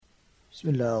بسم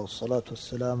الله والصلاة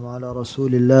والسلام على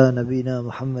رسول الله نبينا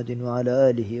محمد وعلى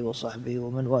آله وصحبه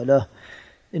ومن والاه.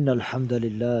 إن الحمد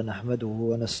لله نحمده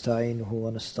ونستعينه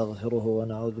ونستغفره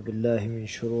ونعوذ بالله من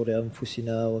شرور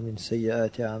أنفسنا ومن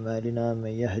سيئات أعمالنا. من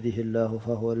يهده الله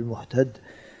فهو المهتد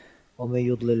ومن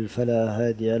يضلل فلا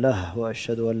هادي له،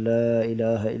 وأشهد أن لا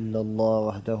إله إلا الله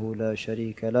وحده لا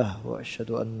شريك له،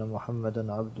 وأشهد أن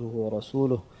محمدا عبده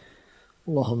ورسوله.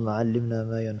 اللهم علمنا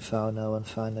ما ينفعنا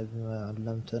وانفعنا بما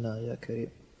علمتنا يا كريم.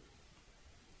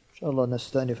 Inshallah,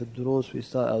 نستأنف الدروس. We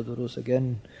start our durus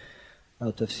again,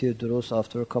 our Tafseer durus,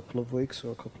 after a couple of weeks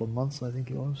or a couple of months, I think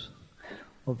it was,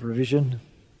 of revision.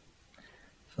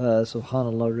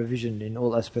 Subhanallah, revision in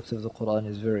all aspects of the Quran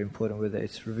is very important, whether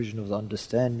it's revision of the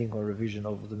understanding or revision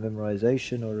of the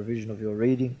memorization or revision of your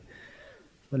reading.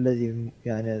 والذي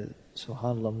يعني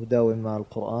سبحان الله مداوم مع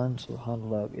القرآن سبحان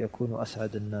الله يكون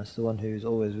أسعد الناس. The one who is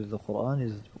always with the Quran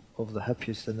is of the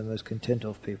happiest and the most content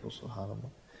of people, subhanallah,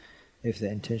 if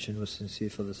the intention was sincere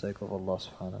for the sake of Allah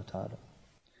subhanahu wa ta'ala.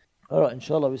 Alright,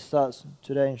 inshallah we start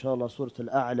today inshallah Surat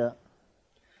Al-A'la,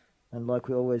 and like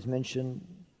we always mention,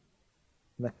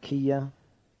 Makkiyah,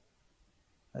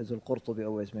 as Al-Qurtubi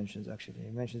always mentions actually.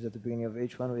 He mentions at the beginning of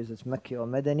each one, is it Makki or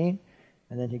Madani,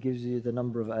 and then he gives you the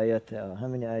number of ayat there are. How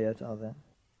many ayat are there?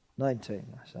 19.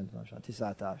 أحسنت ما شاء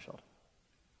الله 19.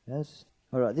 Yes.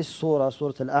 Alright, this surah,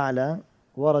 Surah Al-A'la,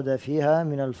 ورد فيها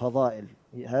من الفضائل.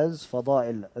 It has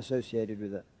fadail associated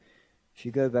with it. If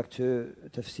you go back to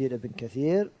Tafseer Ibn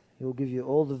Kathir, he will give you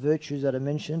all the virtues that are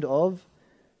mentioned of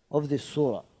this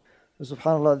surah. So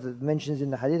subhanallah, it mentions in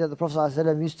the hadith that the Prophet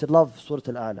ﷺ used to love Surah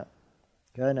Al-A'la.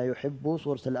 كان يحب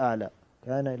سورة الأعلى.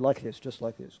 كان like this, just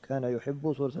like this. كان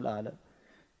يحب سورة الأعلى.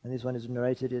 And this one is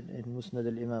narrated in Musnad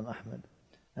al-Imam Ahmad.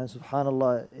 And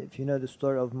subhanallah, if you know the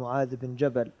story of Mu'adh bin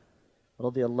Jabal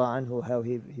radiyallahu anhu, how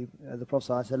the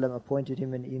Prophet ﷺ appointed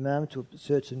him an imam to a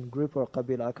certain group or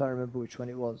qabila, I can't remember which one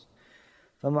it was.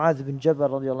 For Mu'adh bin Jabal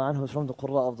radiyallahu anhu was from the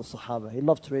Qurra of the Sahaba. He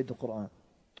loved to read the Quran.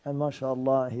 And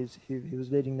mashallah, he was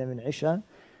leading them in Isha.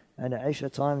 And at Isha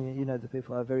time, you know, the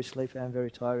people are very sleepy and very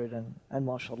tired, and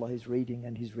mashallah, he's reading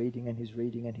and he's reading and he's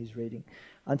reading and he's reading.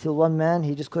 Until one man,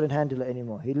 he just couldn't handle it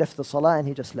anymore. He left the salah and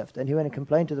he just left. And he went and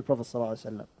complained to the Prophet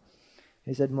ﷺ.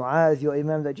 He said, Mu'adh, your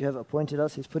imam that you have appointed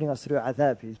us, he's putting us through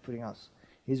adhab,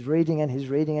 He's reading and he's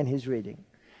reading and he's reading.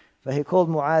 So he called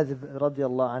Mu'adh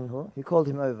radiallahu anhu, he called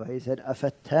him over. He said,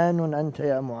 Afattanun anta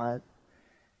ya Mu'adh.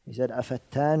 He said,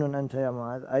 Afattanun anta ya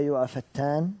Mu'adh. Are you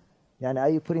afattan? Yani, are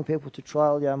you putting people to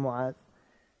trial, ya Mu'adh?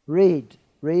 Read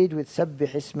with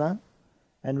Sabbih Isma,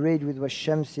 and read with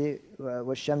Washamsi wa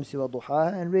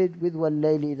Duhaha, and read with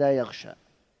Wallayli idha yaghsha.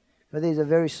 But these are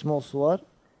very small surah,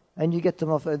 and you get them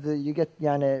off.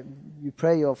 You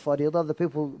pray your faridah. The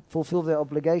people fulfill their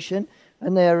obligation,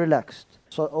 and they are relaxed.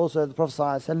 So also the Prophet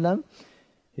ﷺ,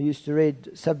 he used to read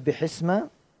Sabbih Isma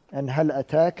and Hal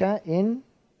Ataka in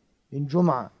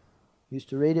Jum'ah. He used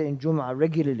to read it in Jum'ah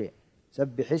regularly.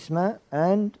 Sabbih Isma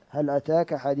and Hal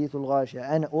Ataka Hadithul Ghashiyah,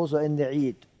 and also in the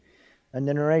Eid. And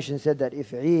the narration said that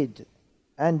if Eid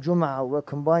and Jum'ah were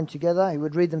combined together, he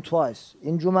would read them twice,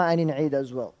 in Jum'ah and in Eid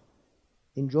as well.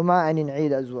 In Jum'ah and in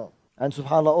Eid as well. And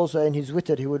subhanAllah, also in his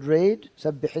witr, he would read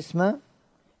Sabbih Isma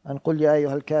and Qul Ya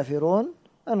Ayyuhal Kafirun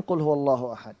and Qul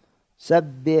Huwallahu Ahad.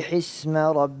 Sabbih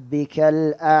Isma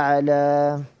Rabbikal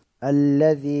A'la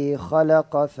Alladhi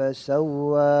Khalaqa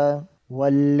Fasawwa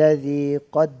والذي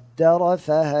قدر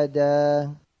فهدى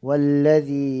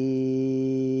والذي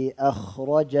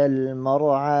أخرج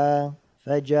المرعى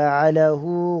فجعله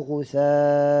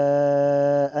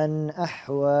غثاء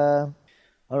أحوى.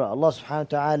 Alright, Allah subhanahu wa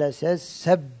ta'ala says,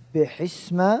 سبح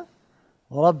اسم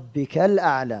ربك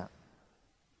الأعلى.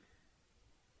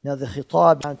 Now the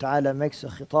khitab, subhanahu wa ta'ala makes a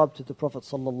khitab to the Prophet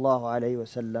sallallahu alayhi wa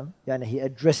sallam. Yani he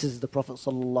addresses the Prophet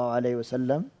sallallahu alayhi wa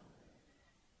sallam.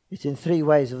 It's in three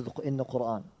ways in the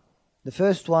Quran. The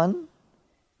first one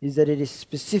is that it is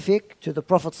specific to the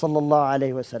Prophet sallallahu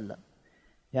alaihi wasallam.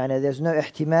 Yani there's no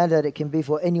ihtimal that it can be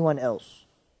for anyone else.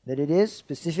 That it is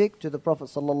specific to the Prophet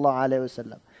sallallahu alaihi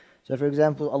wasallam. So for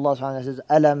example, Allah subhanahu wa ta'ala says,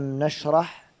 Alam nashrah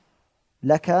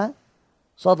laka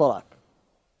sadrak.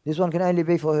 This one can only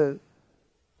be for who?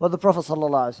 For the Prophet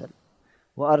sallallahu alaihi wasallam.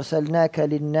 Wa arsalnaka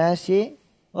linnasi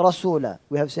rasula.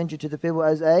 We have sent you to the people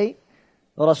as a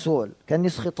Rasul. Can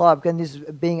this khitab, can this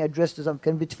being addressed to someone,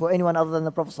 can be for anyone other than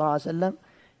the Prophet ﷺ?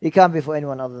 It can't be for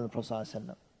anyone other than the Prophet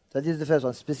ﷺ. So this is the first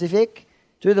one, specific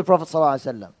to the Prophet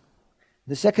ﷺ.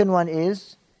 The second one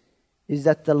is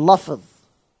that the lafz,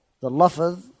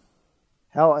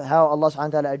 how Allah subhanahu wa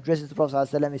ta'ala addresses the Prophet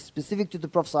ﷺ is specific to the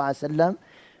Prophet ﷺ,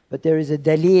 but there is a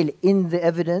dalil in the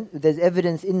evidence, there's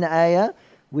evidence in the ayah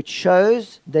which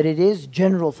shows that it is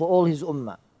general for all his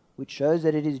ummah. which shows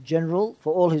that it is general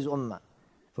for all his ummah.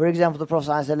 For example, the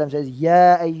Prophet ﷺ says,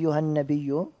 Ya ayyuhan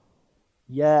nabiyyu,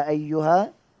 Ya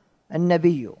ayyuha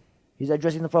an-nabiyyu. He's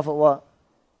addressing the Prophet what?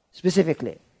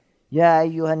 Specifically. Ya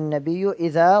ayyuhan nabiyyu,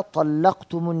 idha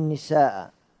tallaqtumun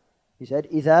nisa'a. He said,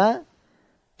 idha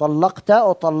tallaqta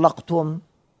or tallaqtum.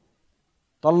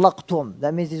 Tallaqtum.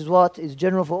 That means is what? Is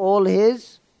general for all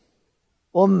his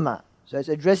ummah. So it's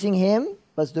addressing him,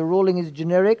 but the ruling is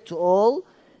generic to all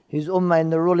his ummah in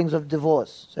the rulings of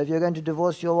divorce. So if you're going to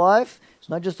divorce your wife, it's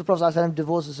not just the Prophet ﷺ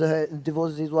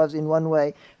divorces his wives in one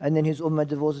way, and then his ummah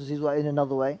divorces his wife in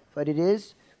another way. But it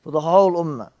is for the whole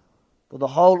ummah. For the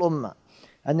whole ummah.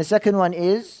 And the second one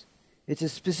is, it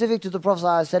is specific to the Prophet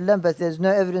ﷺ, but there's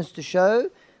no evidence to show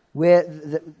where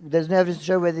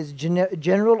it's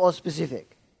general or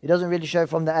specific. It doesn't really show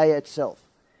from the ayah itself.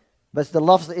 But the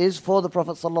lafz is for the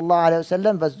Prophet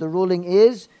ﷺ, but the ruling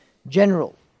is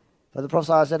general. For the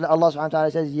Prophet ﷺ, Allah subhanahu wa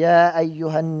ta'ala says, Ya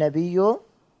ayyuhan nabiyyu,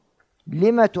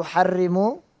 lima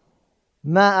tuharrimu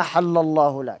ma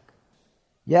ahallallahu lak.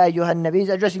 Ya ayyuhan nabiy is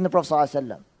addressing the Prophet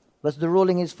ﷺ. But the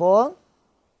ruling is for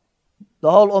the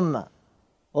whole ummah.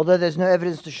 Although there's no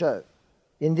evidence to show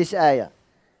in this ayah.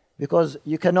 Because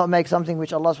you cannot make something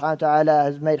which Allah subhanahu wa ta'ala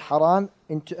has made haram,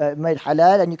 made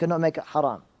halal, and you cannot make it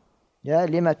haram. Yeah,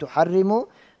 لِمَا تُحَرِّمُ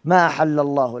مَا أَحَلَّ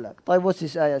اللَّهُ لَكَ. طيب, what's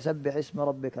this ayah? سَبِّحِ اسْمَ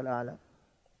رَبِّكَ الْأَعْلَى.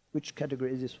 Which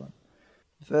category is this one?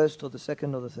 The first or the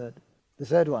second or the third? The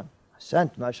third one.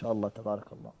 أحسنت, ما شاء الله,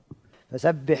 تبارك الله.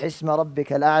 فَسَبِّحِ اسْمَ رَبِّكَ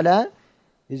الْأَعْلَى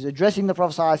is addressing the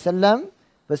Prophet ﷺ,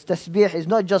 but tasbih is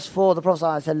not just for the Prophet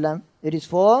ﷺ, it is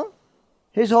for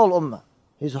his whole ummah.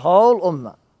 His whole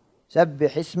ummah. سَبِّحِ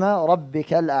اسْمَ رَبِّكَ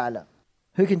الْأَعْلَى.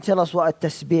 Who can tell us what a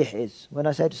tasbih is? When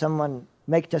I say to someone,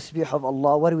 make tasbih of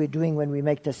Allah, what are we doing when we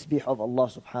make tasbih of Allah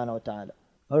subhanahu wa ta'ala?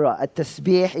 Alright, a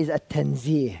tasbih is a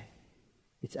tanzih.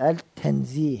 It's a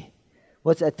tanzih.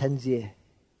 What's a tanzih?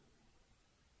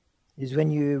 Is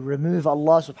when you remove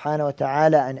Allah subhanahu wa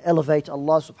ta'ala and elevate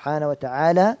Allah subhanahu wa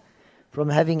ta'ala from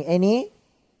having any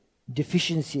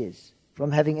deficiencies,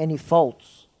 from having any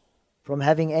faults, from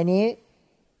having any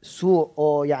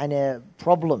or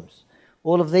problems.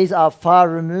 All of these are far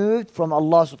removed from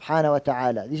Allah subhanahu wa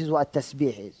ta'ala. This is what a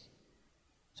tasbih is.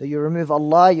 So you remove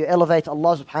Allah, you elevate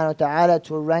Allah subhanahu wa ta'ala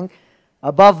to a rank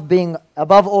above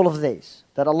all of these.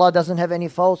 That Allah doesn't have any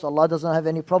faults, Allah doesn't have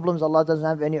any problems, Allah doesn't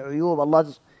have any uyub, Allah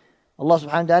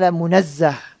subhanahu wa ta'ala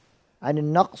munazzah an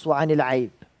al-naqs wa an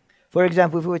al-aib. For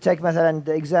example, if we would take مثلا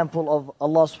the example of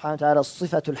Allah subhanahu wa ta'ala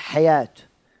sifatul hayat.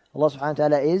 Allah subhanahu wa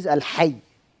ta'ala is al-hayy.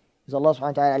 Is Allah subhanahu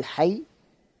wa ta'ala al-hayy?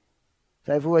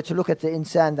 So if we were to look at the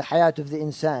insan, the hayat of the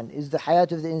insan, is the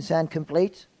hayat of the insan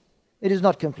complete? It is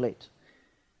not complete.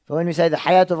 So when we say the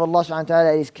hayat of Allah subhanahu wa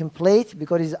ta'ala is complete,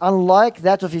 because it is unlike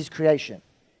that of His creation.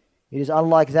 It is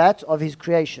unlike that of His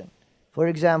creation. For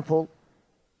example,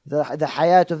 the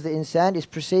hayat of the insan is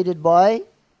preceded by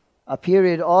a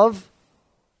period of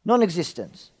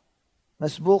non-existence.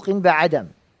 Masbuqin ba'adam.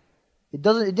 It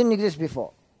didn't exist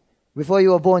before. Before you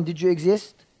were born, did you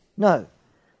exist? No.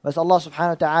 But Allah subhanahu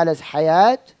wa ta'ala's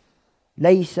hayat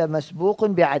laysa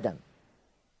masbuqun bi'adam.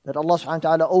 That Allah subhanahu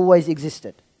wa ta'ala always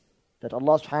existed. That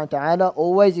Allah subhanahu wa ta'ala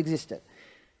always existed.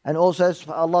 And also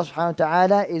Allah subhanahu wa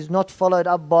ta'ala is not followed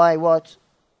up by what?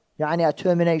 A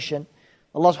termination.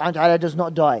 Allah subhanahu wa ta'ala does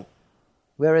not die.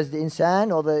 Whereas the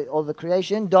insan or the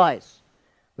creation dies.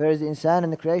 Whereas the insan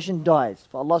and the creation dies.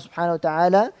 For Allah subhanahu wa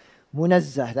ta'ala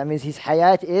munazzah. That means His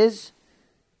hayat is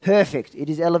perfect. It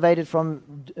is elevated from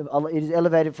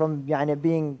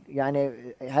being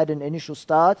had an initial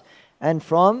start and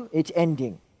from its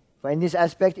ending. For in this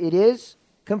aspect it is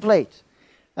complete.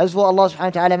 As for Allah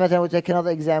subhanahu wa ta'ala, we'll take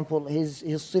another example, his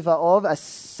sifa of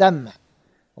as-sam'.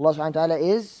 Allah subhanahu wa ta'ala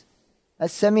is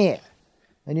as-sami'.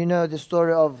 And you know the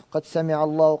story of قَدْ سَمِعَ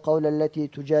اللَّهُ قَوْلَ الَّتِي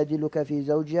تُجَادِلُكَ فِي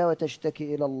زَوْجِهَا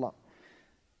وَتَشْتَكِي إِلَى اللَّهِ.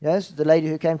 Yes, the lady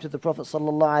who came to the Prophet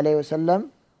sallallahu alayhi wasallam,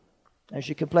 and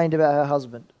she complained about her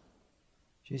husband.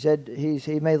 She said,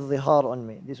 he made dhihar on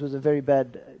me. This was a very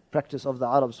bad practice of the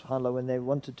Arabs, subhanAllah, when they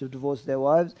wanted to divorce their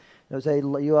wives. They would say,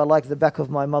 you are like the back of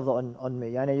my mother on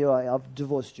me. I've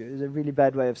divorced you. It's a really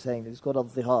bad way of saying this. It's called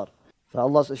al-dhihar.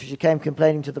 So she came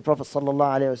complaining to the Prophet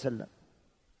sallallahu alayhi wasallam.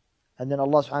 And then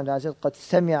Allah subhanahu wa ta'ala said, قَدْ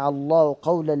سَمِعَ اللَّهُ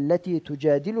قَوْلَ الَّتِي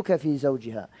تُجَادِلُكَ فِي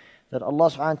زَوْجِهَا. That Allah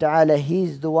subhanahu wa ta'ala,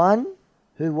 He's the one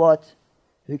who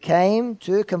came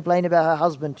to complain about her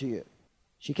husband to you.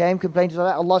 She came complaining to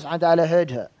Allah subhanahu wa ta'ala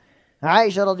heard her.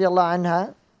 Aisha radiallahu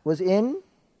anha was in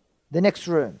the next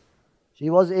room. She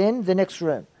was in the next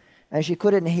room. And she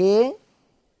couldn't hear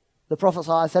the Prophet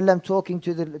sallallahu alaihi wasallam talking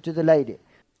to the lady.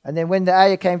 And then when the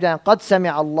ayah came down, قَدْ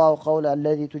سَمِعَ اللَّهُ قَوْلَ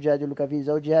الَّذِي تُجَادِلُكَ فِي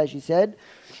زَوْجِهَا, she said,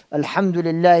 الْحَمْدُ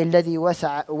لِلَّهِ الَّذِي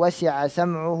وَسِعَ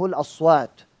سَمْعُهُ الْأَصْوَاتِ.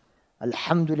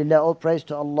 Alhamdulillah, all praise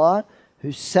to Allah,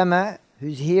 whose sama',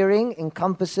 whose hearing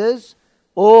encompasses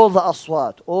all the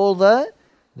aswat, all the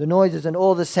noises and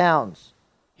all the sounds.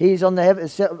 He's on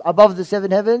the above the seven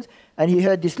heavens, and he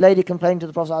heard this lady complaining to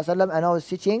the Prophet ﷺ, and I was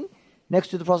sitting next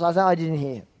to the Prophet ﷺ, I didn't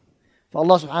hear. For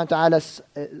Allah subhanahu wa ta'ala's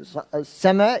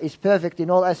sama' is perfect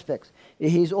in all aspects. He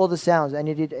hears all the sounds, and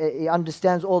he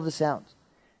understands all the sounds.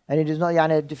 And it is not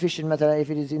deficient matter. If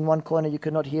it is in one corner you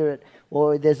cannot hear it,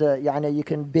 or there's you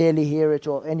can barely hear it,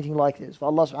 or anything like this. For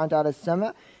Allah subhanahu wa ta'ala's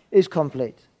sama' is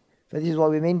complete. So this is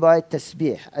what we mean by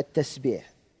tasbih, at-tasbih.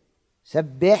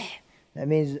 Sabbih, that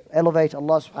means elevate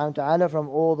Allah subhanahu wa ta'ala from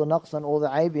all the naqs and all the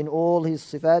aib in all His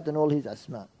sifat and all His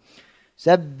asma.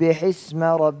 Sabbih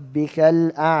isma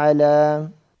rabbikal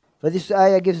a'la. For this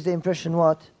ayah gives the impression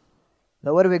what?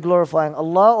 That what are we glorifying?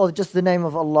 Allah or just the name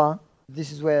of Allah?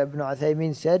 This is where Ibn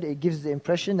Uthaymin said, it gives the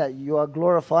impression that you are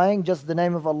glorifying just the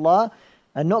name of Allah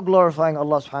and not glorifying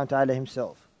Allah subhanahu wa ta'ala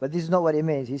Himself. But this is not what it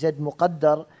means. He said,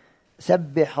 Muqaddar,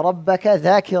 Sabbih Rabbaka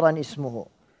dhakiran ismuhu.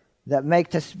 That make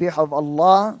tasbih of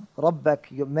Allah, Rabbak,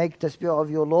 you make tasbih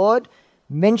of your Lord,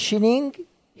 mentioning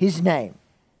His name.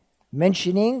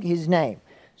 Mentioning His name.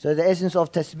 So the essence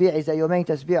of tasbih is that you're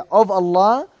making tasbih of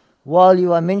Allah while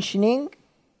you are mentioning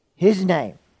His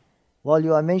name. While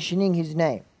you are mentioning His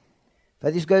name.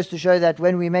 But this goes to show that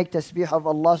when we make tasbih of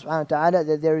Allah subhanahu wa ta'ala,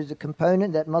 that there is a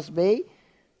component that must be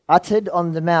uttered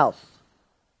on the mouth.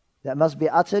 That must be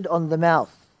uttered on the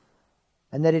mouth.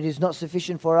 And that it is not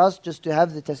sufficient for us just to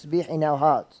have the tasbih in our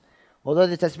hearts. Although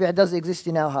the tasbih does exist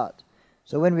in our heart.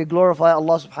 So when we glorify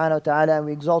Allah subhanahu wa ta'ala and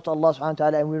we exalt Allah subhanahu wa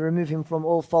ta'ala and we remove Him from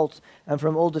all faults and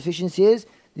from all deficiencies,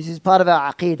 this is part of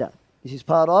our aqeedah. This is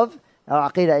part of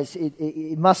our aqeedah.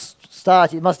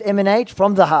 It must emanate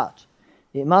from the heart.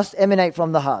 It must emanate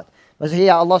from the heart. But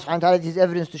here Allah subhanahu wa ta'ala is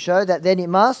evidence to show that then it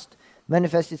must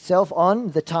manifest itself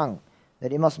on the tongue.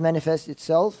 That it must manifest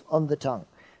itself on the tongue.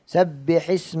 Sabbih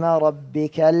isma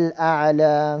rabbikal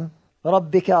a'la.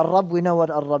 Rabbika al-Rabb, we know what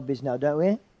al-Rabb is now, don't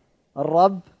we?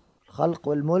 Al-Rabb, khalq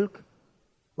wal-mulk,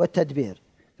 wal-tadbir.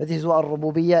 But this is what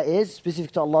al-Rububiyyah is,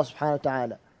 specific to Allah subhanahu wa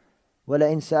ta'ala.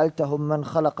 وَلَئِنْ سَأَلْتَهُمْ مَنْ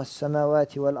خَلَقَ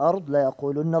السَّمَاوَاتِ وَالْأَرْضِ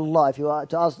لَيَقُولُنَّ اللَّهِ. If you were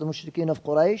to ask the mushrikeen of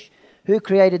Quraysh, who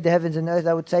created the heavens and the earth,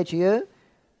 I would say to you,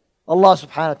 Allah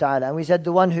subhanahu wa ta'ala. And we said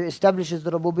the one who establishes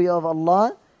the rububiyyah of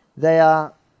Allah, they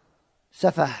are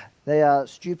safah, they are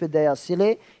stupid, they are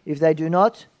silly, if they do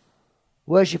not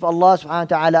worship Allah subhanahu wa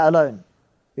ta'ala alone.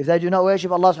 If they do not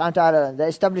worship Allah subhanahu wa ta'ala alone, they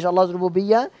establish Allah's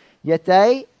rububiyyah, yet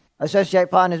they associate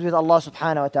partners with Allah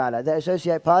subhanahu wa ta'ala. They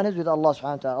associate partners with Allah subhanahu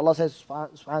wa ta'ala. Allah says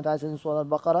subhanahu wa ta'ala in Surah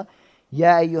Al-Baqarah,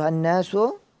 Ya ayyuhan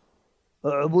nasu,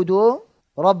 u'budu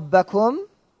rabbakum.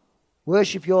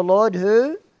 Worship your Lord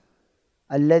who?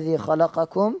 الَّذِي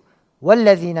خَلَقَكُمْ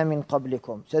وَالَّذِينَ مِنْ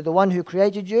قَبْلِكُمْ. So the one who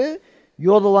created you,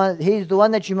 you're the one, He's the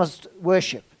one that you must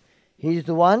worship. He's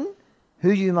the one who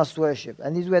you must worship.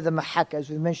 And this is where the mahak, as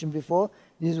we mentioned before,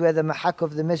 this is where the mahak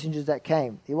of the messengers that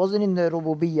came. It wasn't in the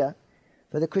rububiyyah.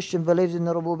 For the Christian believes in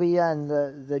the rububiyyah,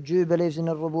 and the Jew believes in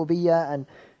the rububiyyah,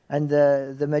 and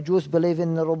the Majus believe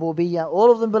in the rububiyyah. All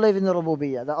of them believe in the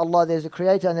rububiyyah. That Allah, there's a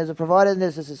creator, and there's a provider, and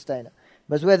there's a sustainer.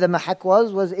 But where the mahak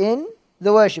was in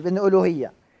the worship, in the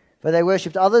uluhiyyah. For they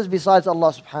worshipped others besides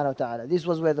Allah subhanahu wa ta'ala. This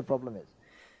was where the problem is.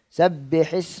 Sabbih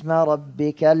isma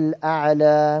rabbikal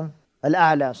a'la.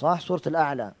 Al-a'la, صح? Surat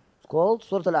al-a'la. It's called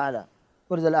Surat al-a'la.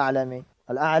 What does al-a'la mean?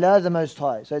 Al-a'la, the most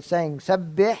high. So it's saying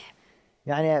sabbih,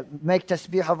 make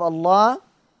tasbih of Allah,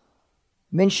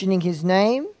 mentioning His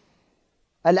name,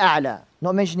 al-a'la.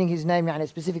 Not mentioning His name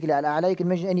specifically al-a'la, you can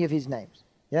mention any of His names.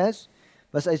 Yes?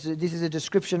 But this is a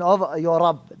description of your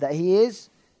Rabb, that He is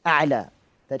a'la.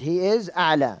 That He is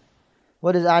a'la.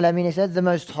 What does a'la mean? He said, the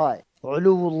most high.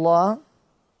 Uluwullah,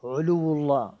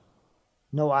 uluwullah.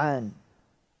 Naw'an.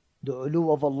 The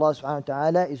ulu of Allah subhanahu wa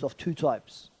ta'ala is of two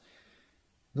types.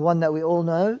 The one that we all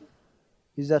know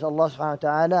is that Allah subhanahu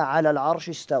wa ta'ala ala al-arsh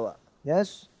istawa.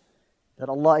 Yes? That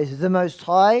Allah is the most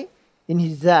high in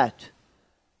His that.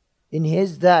 In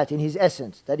His that, in His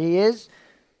essence. That He is,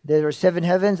 there are seven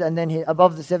heavens, and then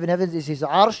above the seven heavens is His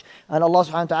arsh, and Allah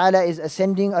subhanahu wa ta'ala is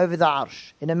ascending over the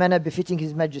arsh in a manner befitting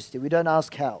His majesty. We don't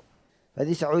ask how. But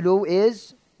this ulu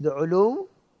is the ulu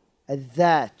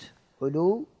al-that.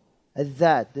 Ulu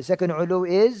al-that. The second ulu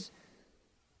is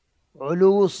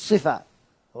ulu al-sifa.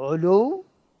 Ulu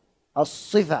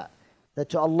al-sifa. That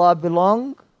to Allah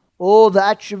belong all the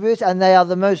attributes, and they are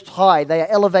the most high. They are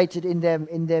elevated in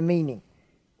their meaning.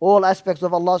 All aspects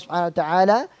of Allah subhanahu wa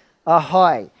ta'ala are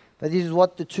high. But this is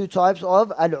what the two types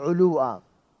of al-ulu are.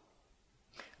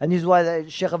 And this is why the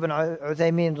Shaykh ibn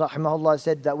Uthaymeen rahimahullah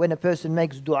said that when a person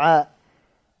makes dua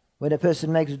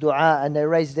and they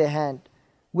raise their hand,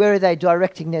 where are they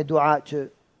directing their dua to?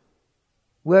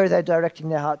 Where are they directing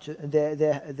their heart to,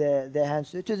 their hands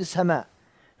to? To the sama.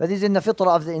 But this is in the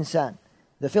fitrah of the insan.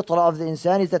 The fitrah of the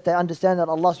insan is that they understand that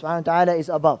Allah subhanahu wa ta'ala is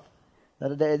above.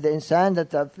 That the insan,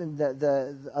 that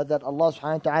Allah subhanahu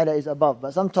wa ta'ala is above.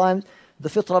 But sometimes the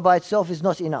fitrah by itself is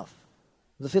not enough.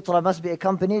 The fitrah must be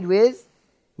accompanied with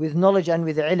knowledge and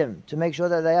with ilm to make sure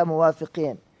that they are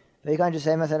muwafiqeen. But you can't just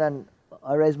say, مثلا,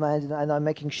 I raise my hands and I'm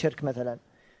making shirk, مثلا.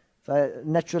 So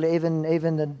naturally, even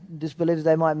the disbelievers,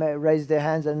 they might raise their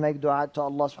hands and make dua to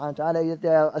Allah subhanahu wa ta'ala, yet they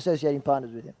are associating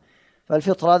partners with Him. The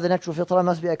natural fitrah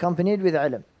must be accompanied with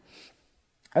ilm.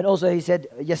 And also he said,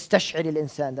 يستشعر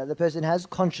الإنسان, that the person has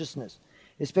consciousness,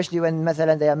 especially when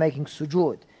مثلا they are making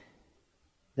sujood.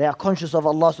 They are conscious of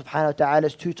Allah subhanahu wa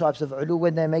ta'ala's two types of ulu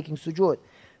when they're making sujood.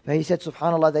 But he said,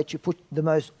 subhanAllah, that you put the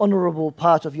most honorable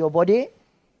part of your body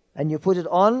and you put it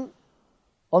on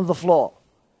the floor.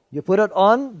 You put it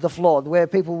on the floor, where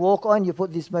people walk on, you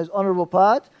put this most honorable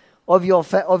part of your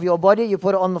body, you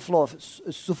put it on the floor,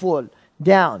 suful,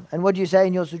 down. And what do you say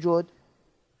in your sujood?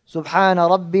 Subhana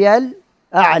Rabbiyal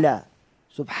A'la.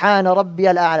 Subhana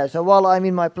Rabbiyal A'la. So while I'm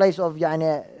in my place of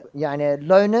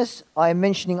lowness, I am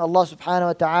mentioning Allah subhanahu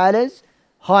wa ta'ala's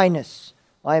highness.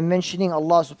 I am mentioning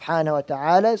Allah subhanahu wa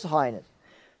ta'ala's highness.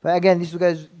 But again, this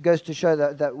goes to show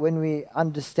that when we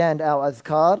understand our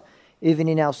adhkar, even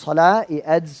in our salah, it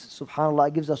adds, subhanAllah,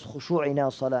 it gives us khushu' in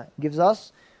our salah. It gives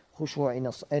us khushu'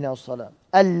 in our salah.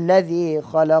 الَّذِي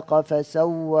خَلَقَ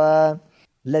فَسَوَّى.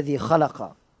 الَّذِي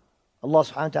خَلَقَ. Allah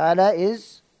subhanahu wa ta'ala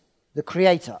is the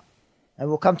creator. And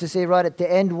we'll come to see right at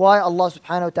the end why Allah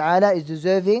subhanahu wa ta'ala is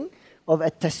deserving of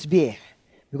a tasbih.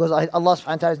 Because Allah subhanahu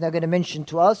wa ta'ala is now going to mention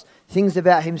to us things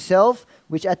about Himself,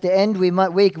 which at the end we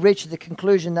reach the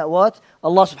conclusion that what?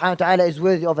 Allah subhanahu wa ta'ala is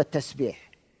worthy of a tasbih.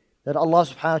 That Allah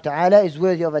subhanahu wa ta'ala is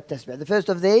worthy of a tasbih. The first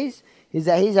of these is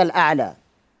that He's al-a'la.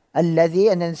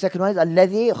 Alladhi, and then the second one is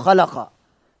alladhi khalaqa.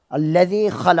 Alladhi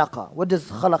khalaqa. What does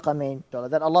khalaqa mean?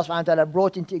 That Allah subhanahu wa ta'ala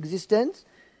brought into existence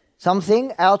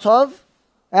something out of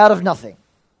nothing.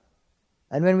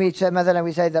 And when we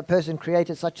say that person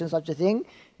created such and such a thing,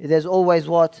 there's always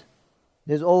what?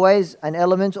 There's always an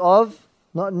element of,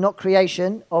 not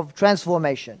creation, of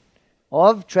transformation.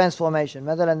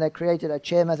 They created a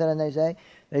chair, they say,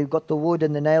 they've got the wood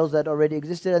and the nails that already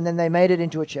existed, and then they made it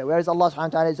into a chair. Whereas Allah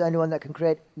subhanahu wa ta'ala is the only one that can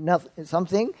create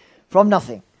something from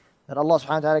nothing. That Allah subhanahu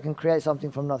wa ta'ala can create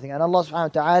something from nothing. And Allah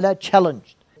subhanahu wa ta'ala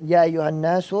challenged. Ya ayyuhan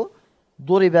nasu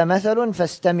duriba mathalun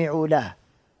fastami'u lah.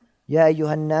 Ya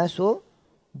ayyuhan nasu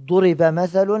duriba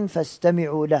mathalun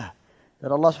fastami'u lah.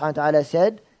 That Allah subhanahu wa ta'ala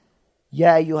said,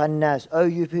 Ya ayyuhan nas, O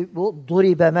you people,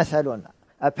 duriba mathalun.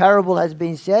 A parable has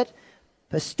been said,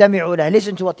 fastami'u lah.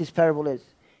 Listen to what this parable is.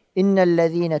 إن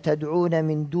الذين تدعون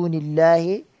من دون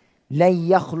الله لن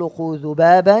يخلقوا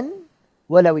ذبابا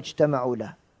ولو اجتمعوا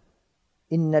له.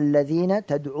 إن الذين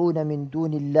تدعون من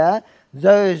دون الله,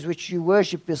 those which you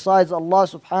worship besides Allah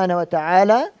subhanahu wa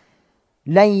ta'ala,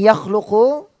 لن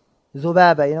يخلقوا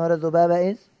ذبابا. You know what a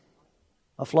dhubaba is?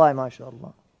 A fly,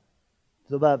 mashallah.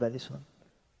 Dhubaba, this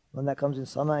one that comes in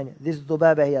Samani. This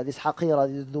dhubaba here, this haqira,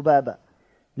 this dhubaba.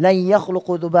 لن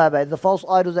يخلقوا ذبابا. The false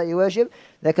idols that you worship,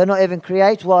 they cannot even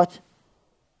create what?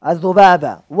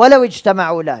 الذبابة. ولو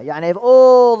اجتمعوا له. يعني if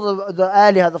all the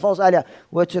alihah, the false alihah,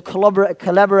 were to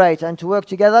collaborate and to work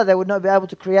together, they would not be able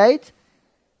to create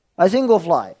a single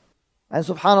fly. And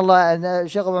subhanallah,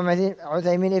 and Shaykh ibn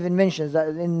Uthaymeen even mentions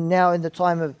that now in the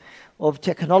time of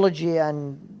technology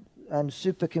and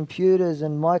supercomputers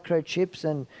and microchips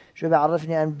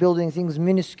and building things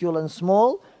minuscule and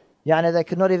small, they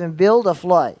could not even build a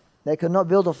fly. They could not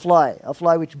build a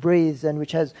fly which breathes and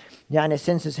which has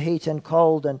senses heat and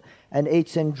cold and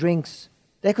eats and drinks.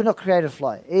 They could not create a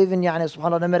fly. Even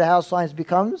subhanAllah, no matter how science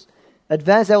becomes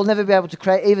advanced, they will never be able to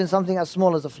create even something as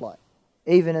small as a fly.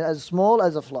 Even as small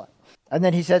as a fly. And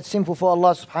then he said, simple for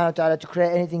Allah subhanahu wa ta'ala to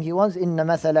create anything He wants. إِنَّ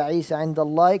مَثَلَ عِيسَى عِنْدَ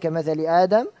اللَّهِ كَمَثَلِ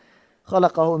آدَمَ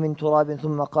خَلَقَهُ مِنْ تُرَابٍ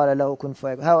ثُمَّ قَالَ لَهُ كُنْ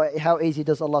فَيَكُونُ. How easy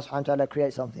does Allah subhanahu wa ta'ala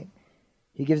create something?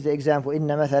 He gives the example, إِنَّ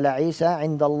مَثَلَ عِيسَى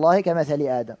عِنْدَ اللَّهِ كَمَثَلِ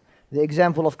آدَمَ. The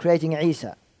example of creating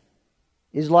Isa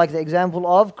is like the example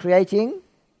of creating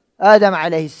Adam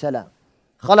alayhi salam.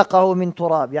 خَلَقَهُ مِنْ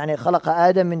تُرَابٍ. خَلَقَ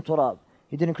آدَم مِنْ تُرَابٍ.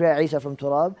 He didn't create Isa from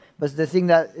turab, but the thing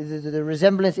that the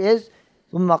resemblance is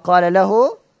ثُمَّ قَالَ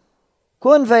لَهُ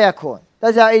كُنْ فَيَكُونُ.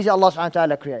 That's how easy Allah subhanahu wa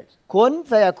ta'ala creates. كُنْ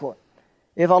فَيَكُونُ.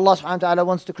 If Allah subhanahu wa ta'ala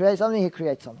wants to create something, He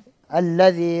creates something.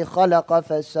 الَّذِي خَلَقَ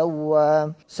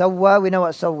فَسَوَّى. Sawwa, we know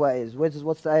what sawwa is.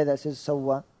 What's the ayah that says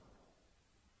sawwa?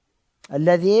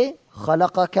 الَّذِي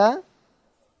خَلَقَكَ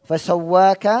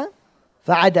فَسَوَّاكَ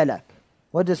فَعَدَلَكَ.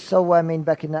 What does سَوَّى mean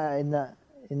back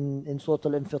in Surat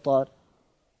Al-Infitar?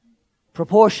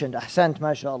 Proportioned. أحسنت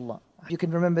ما شاء الله. You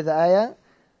can remember the ayah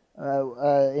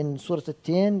in Surat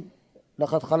Al-Tin,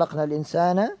 لَقَدْ خَلَقْنَا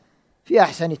الْإِنسَانَ فِي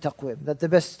أَحْسَنِ تَقْوِيمٍ. That the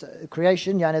best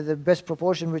creation, يعني the best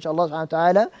proportion which Allah subhanahu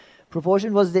wa ta'ala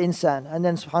proportioned was the insan. And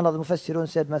then subhanAllah, the Mufassirun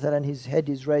said, مثلا, his head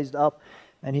is raised up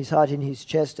and his heart in his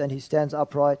chest and he stands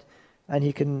upright and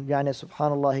he can,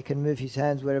 subhanAllah, he can move his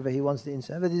hands wherever he wants the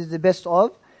insan. But this is the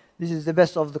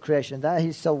best of the creation. That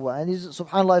is sawwa. And this,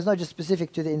 subhanAllah, is not just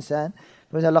specific to the insan.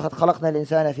 But لَقَدْ خَلَقْنَا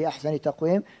الْإِنسَانَ فِي أَحْسَنِ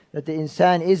تَقْوِيمٍ. That the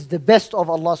insan is the best of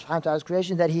Allah subhanahu wa ta'ala's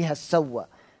creation, that he has sawwa.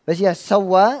 But he has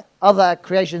sawwa other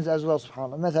creations as well,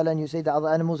 subhanAllah. Mathalan, you see the other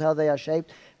animals, how they are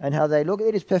shaped and how they look.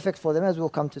 It is perfect for them, as we'll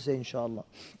come to see, inshallah.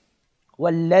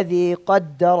 وَالَّذِي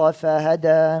قَدَّرَ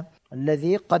فَهَدَى.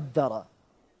 الَّذِي قَدَّرَ.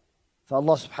 For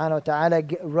Allah subhanahu wa ta'ala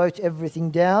wrote everything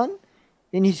down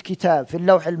in his kitab, في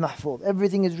اللوح المحفوظ.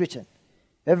 Everything is written.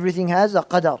 Everything has a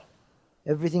qadar.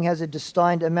 Everything has a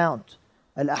destined amount.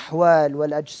 Al-ahwal,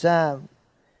 wal-ajsam.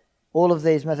 All of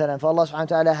these, مثلا. For Allah subhanahu wa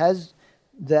ta'ala has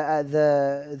the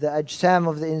ajsam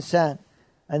of the insan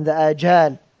and the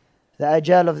ajal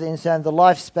of the insan, the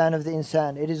lifespan of the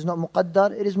insan. It is not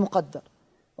muqaddar, it is muqaddar.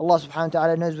 Allah subhanahu wa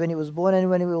ta'ala knows when he was born and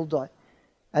when he will die.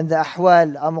 And the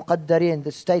ahwal are muqaddarin,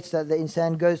 the states that the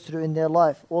insan goes through in their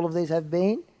life. All of these have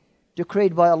been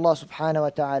decreed by Allah subhanahu wa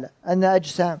ta'ala. And the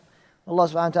ajsam, Allah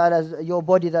subhanahu wa ta'ala, your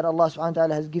body that Allah subhanahu wa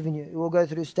ta'ala has given you, it will go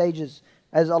through stages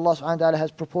as Allah subhanahu wa ta'ala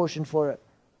has proportioned for it.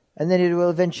 And then it will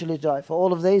eventually die. For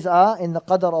all of these are in the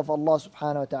qadar of Allah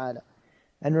subhanahu wa ta'ala.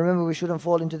 And remember, we shouldn't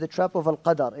fall into the trap of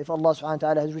al-qadar. If Allah subhanahu wa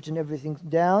ta'ala has written everything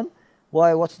down,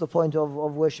 what's the point of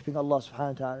worshipping Allah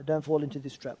subhanahu wa ta'ala? Don't fall into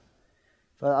this trap.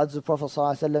 For as the Prophet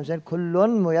sallallahu alayhi wa sallam said, كُلٌّ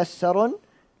مُيَسَّرٌ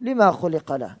لِمَا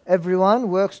خُلِقَ لَهُ. Everyone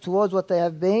works towards what they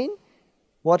have been,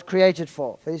 what created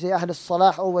for. For you see, Ahl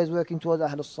al-Salah always working towards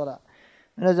Ahl al-Salah.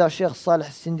 And as our Shaykh Salih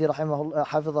al-Sindi,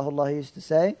 hafidhahullah, he used to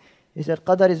say, he said,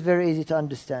 Qadar is very easy to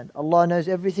understand. Allah knows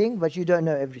everything, but you don't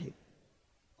know everything.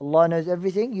 Allah knows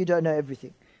everything, you don't know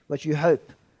everything. But you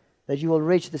hope that you will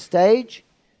reach the stage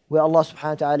where Allah subhanahu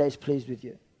wa ta'ala is pleased with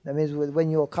you. That means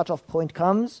when your cutoff point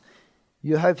comes,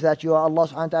 you hope that Allah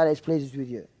subhanahu wa ta'ala is pleased with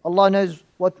you. Allah knows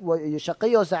what you're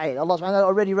shaqi or sa'id. Allah subhanahu wa ta'ala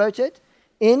already wrote it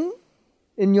in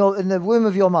the womb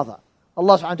of your mother.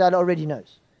 Allah subhanahu wa ta'ala already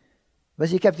knows. But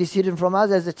He kept this hidden from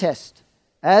us as a test.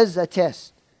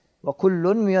 وَكُلٌّ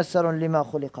مُيَسَّرٌ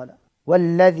لِمَا خُلِقَ لَهُ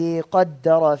وَالَّذِي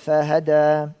قَدَّرَ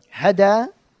فَهَدَى. Hada,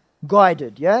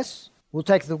 guided, yes? We'll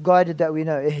take the guided that we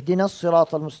know. اهدنا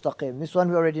الصراط المستقيم. This one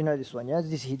we already know this one, yes?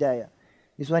 This hidayah.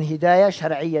 This one hidayah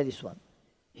shar'iyya, this one.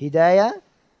 Hidayah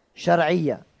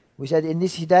shar'iyya. We said in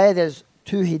this hidayah there's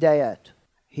two hidayat.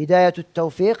 Hidayatul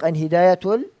tawfiq and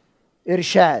hidayatul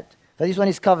irshad. So this one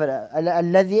is covered.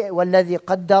 وَالَّذِي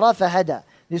قَدَّرَ فَهَدَى.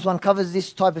 This one covers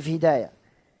this type of hidayah.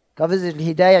 Covers the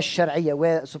hidayah shar'iyya,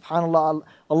 where subhanAllah,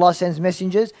 Allah sends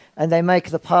messengers and they make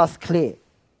the path clear.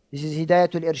 This is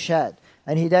hidayatul irshad.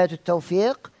 And hidayatul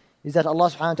tawfiq is that Allah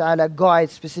subhanahu wa ta'ala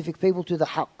guides specific people to the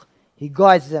haqq. He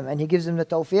guides them and He gives them the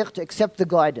tawfiq to accept the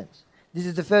guidance. This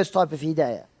is the first type of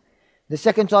hidayah. The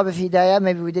second type of hidayah,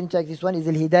 maybe we didn't take this one, is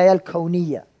al-hidayah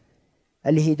al-kawniyya.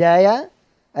 Al-hidayah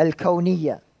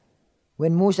al-kawniyya.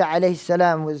 When Musa alayhi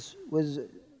salam was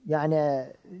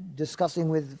discussing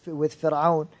with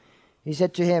Fir'aun, he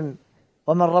said to him,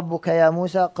 وَمَنْ رَبُّكَ يَا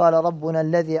مُوسَى قَالَ رَبُّنَا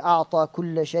الَّذِي أَعْطَى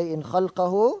كُلَّ شَيْءٍ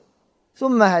خَلْقَهُ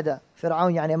ثُمَّ هَدَى.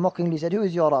 Fir'aun mockingly said, who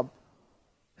is your Rabb?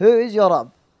 Who is your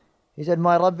Rabb? He said,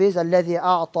 my Rabb is الَّذِي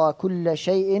أَعْطَى كُلَّ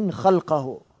شَيْءٍ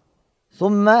خَلْقَهُ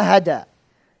ثُمَّ هَدَى.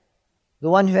 The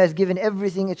one who has given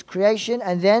everything its creation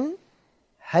and then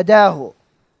هَدَاهُ.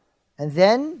 And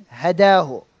then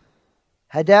هَدَاهُ.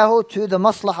 Hadahu to the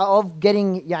maslahah of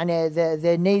getting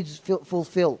their needs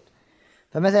fulfilled.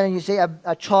 For مثلا, you see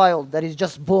a child that is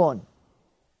just born.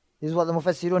 This is what the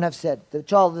Mufassirun have said. The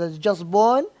child that is just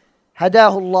born,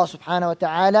 Hadahu Allah subhanahu wa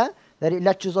ta'ala, that it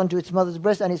latches onto its mother's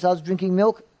breast and it starts drinking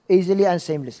milk easily and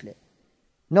seamlessly.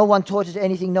 No one taught it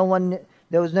anything,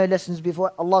 there was no lessons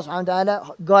before. Allah subhanahu wa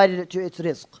ta'ala guided it to its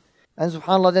rizq. And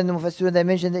subhanAllah, then the Mufassirun, they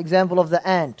mentioned the example of the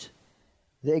ant.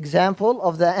 The example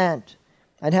of the ant.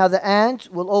 And how the ant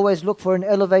will always look for an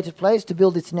elevated place to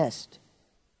build its nest.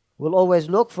 Will always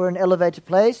look for an elevated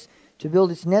place to build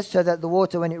its nest so that the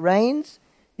water, when it rains,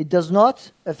 it does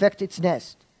not affect its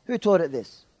nest. Who taught it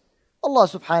this? Allah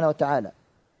subhanahu wa ta'ala.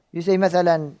 You see,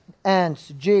 مثلا,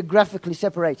 ants geographically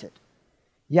separated.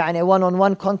 One on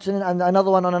one continent and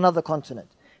another one on another continent.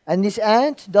 And this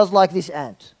ant does like this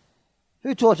ant.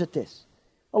 Who taught it this?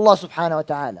 Allah subhanahu wa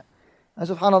ta'ala. And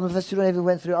subhanAllah, the Mufassirun even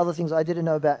went through other things I didn't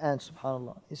know about ants,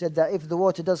 subhanAllah. He said that if the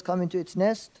water does come into its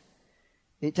nest,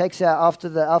 it takes out after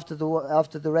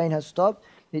the rain has stopped,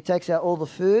 it takes out all the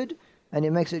food and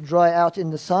it makes it dry out in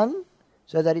the sun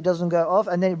so that it doesn't go off,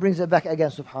 and then it brings it back again,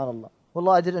 subhanAllah.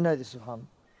 Wallah, I didn't know this, subhanAllah.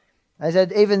 I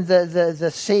said even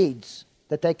the seeds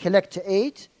that they collect to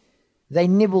eat, they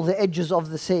nibble the edges of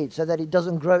the seed so that it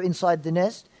doesn't grow inside the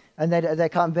nest and they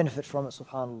can't benefit from it,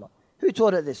 subhanAllah. Who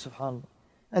taught it this, subhanAllah?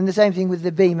 And the same thing with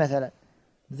the bee, mathalan.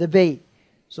 The bee,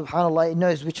 subhanAllah, it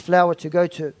knows which flower to go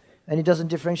to, and it doesn't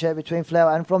differentiate between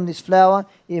flower, and from this flower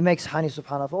it makes honey,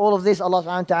 subhanAllah. For all of this, Allah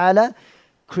subhanahu wa ta'ala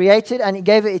created and He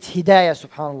gave it its hidayah,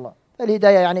 subhanAllah.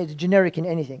 Al-hidayah, it's generic in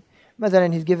anything.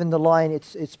 Mathalan, He's given the lion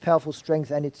its powerful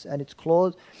strength and its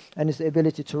claws and its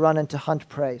ability to run and to hunt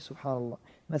prey, subhanAllah.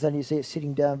 Mathalan, you see it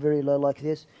sitting down very low like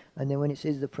this, and then when it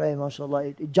sees the prey, mashallah,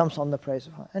 it jumps on the prey,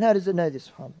 subhanAllah. And how does it know this,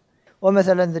 subhanAllah? Or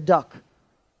mathalan, the duck.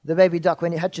 The baby duck,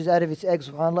 when it hatches out of its egg,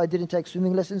 subhanAllah, it didn't take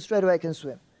swimming lessons, straight away it can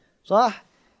swim. Sah?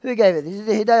 Who gave it? This is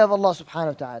the hidayah of Allah subhanahu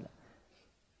wa ta'ala.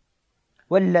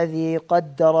 وَالَّذِي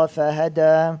قَدَّرَ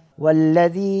فَهَدَى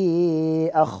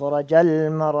وَالَّذِي أَخْرَجَ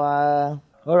الْمَرْعَى.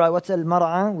 Alright, what's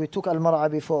al-mar'a? We took al-mar'a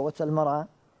before. What's al-mar'a?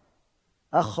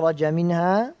 أَخْرَجَ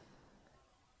مِنْهَا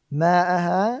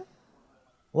مَاءَهَا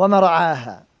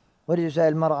وَمَرْعَاهَا. What did you say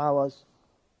al-mar'a was?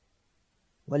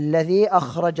 وَالَّذِي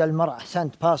أَخْرَجَ الْمَرْعَى.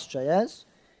 Sand, pasture, yes?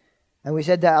 And we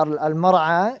said that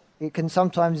al-mar'a, it can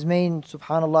sometimes mean,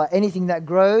 subhanAllah, anything that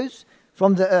grows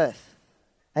from the earth.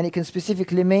 And it can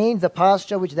specifically mean the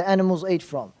pasture which the animals eat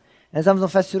from. And some of the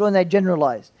Mufassirun, they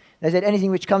generalized. They said anything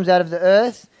which comes out of the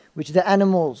earth, which the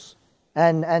animals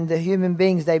and the human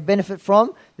beings, they benefit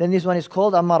from, then this one is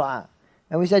called a mar'a.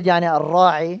 And we said, يعني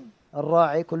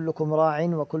الراعي كلكم راع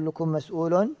وكلكم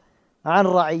مسؤول عن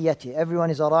رعيته. Everyone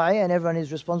is a ra'i and everyone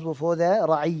is responsible for their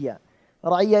ra'iyya.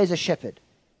 Ra'iyya is a shepherd.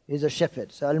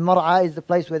 So al-mar'a is the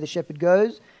place where the shepherd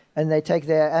goes and they take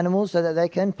their animals so that they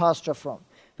can pasture from.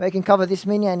 But you can cover this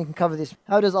meaning and you can cover this.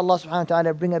 How does Allah subhanahu wa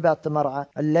ta'ala bring about the mar'a?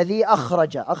 الَّذِي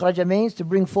أَخْرَجَ. Akhraja means to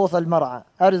bring forth al-mar'a.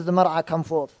 How does the mar'a come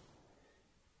forth?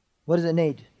 What does it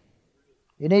need?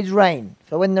 It needs rain.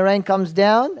 So when the rain comes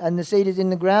down and the seed is in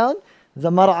the ground,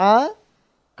 the mar'a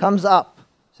comes up.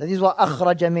 So this is what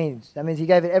akhraja means. That means He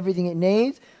gave it everything it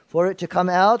needs for it to come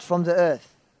out from the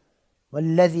earth.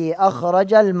 وَالَّذِي أَخْرَجَ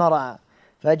الْمَرْعَى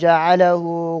فَجَعَلَهُ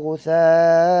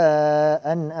غُثَاءً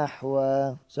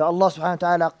أَحْوَى. So Allah subhanahu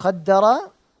wa ta'ala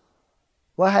qaddara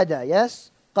wahada,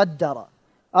 yes? Qaddara.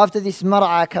 After this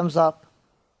mar'a comes up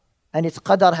and its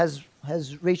qadar has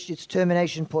reached its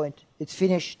termination point, it's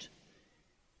finished.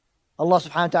 Allah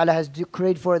subhanahu wa ta'ala has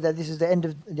decreed for it that this is the end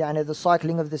of the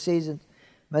cycling of the seasons.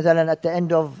 Mathalan, at the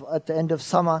end of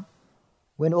summer,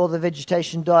 when all the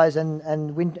vegetation dies and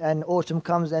autumn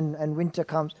comes and winter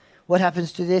comes, what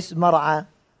happens to this mar'a?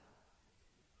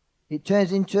 It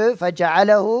turns into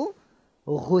فَجَعَلَهُ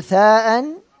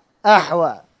غُثَاءً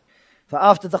أَحْوَى. For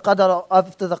after the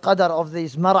qadar of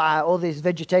these mar'a, all these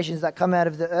vegetations that come out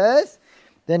of the earth,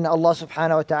 then Allah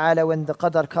subhanahu wa ta'ala, when the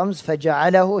qadar comes,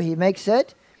 فَجَعَلَهُ, He makes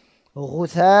it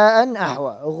غُثَاءً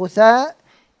أَحْوَى. غُثَاء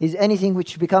is anything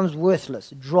which becomes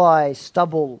worthless, dry,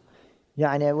 stubble.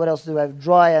 What else do we have?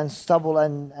 Dry and stubble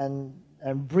and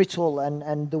brittle,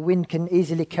 and the wind can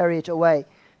easily carry it away.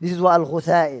 This is what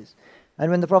al-ghutha is. And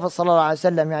when the Prophet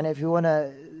ﷺ, if you want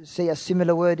to see a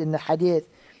similar word in the hadith,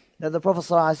 that the Prophet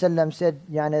ﷺ said,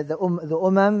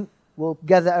 the will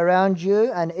gather around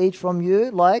you and eat from you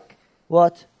like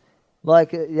what?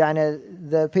 Like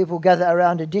the people gather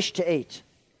around a dish to eat.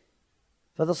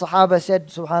 For the Sahaba said,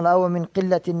 Subhanallah, وَمِنْ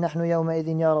قِلَّةٍ نَحْنُ يَوْمَئِذٍ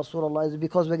يَا رَسُولَ اللَّهِ. Is it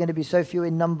because we're going to be so few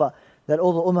in number that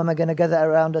all the are going to gather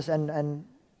around us and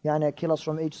kill us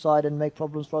from each side and make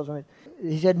problems for us from it?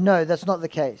 He said, no, that's not the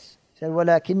case. He said,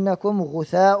 وَلَكِنَّكُمْ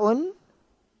غُثَاءٌ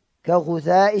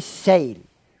كَغُثَاءِ السَّيْلِ.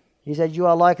 He said, you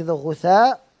are like the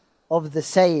ghutha of the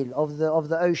sail, of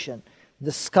the ocean,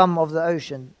 the scum of the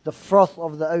ocean, the froth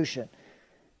of the ocean.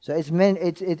 So it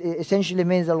essentially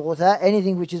means al-ghutha,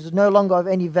 anything which is no longer of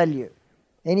any value.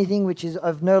 Anything which is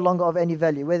of no longer of any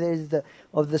value, whether it is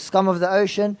of the scum of the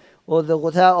ocean or the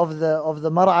ghutha of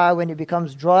the mar'a when it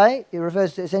becomes dry, it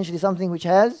refers to essentially something which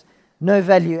has no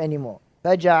value anymore.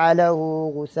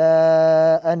 فَجَعَلَهُ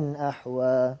غُثَاءً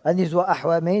أَحْوَى. And this is what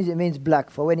ahwa means. It means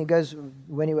black. For when it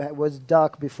was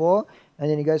dark before, and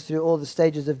then it goes through all the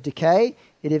stages of decay,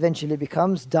 it eventually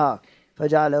becomes dark.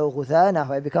 فَجَعَلَهُ غُثَاءً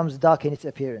أَحْوَى. It becomes dark in its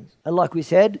appearance. And like we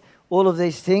said, all of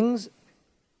these things,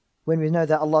 when we know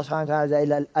that Allah subhanahu wa ta'ala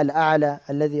is al-a'la,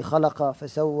 الذي خلق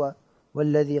فسوى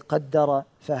والذي قدر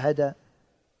فهدى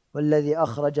والذي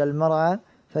أخرج المرعى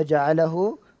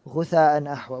فجعله غثاء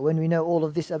أحوى. When we know all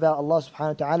of this about Allah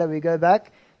subhanahu wa ta'ala, we go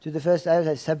back to the first ayah,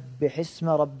 سَبِّحِ اسْمَ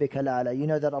رَبِّكَ الْأَعْلَى. You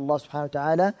know that Allah subhanahu wa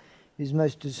ta'ala is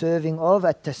most deserving of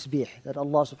at-tasbih. That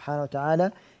Allah subhanahu wa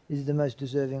ta'ala is the most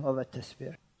deserving of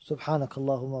at-tasbih. سبحانك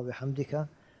اللهم وبحمدك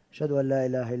أشهد أن لا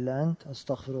إله إلا أنت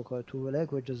أستغفرك وأتوب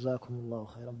إليك وجزاكم الله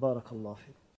خيرا. بارك الله فيكم.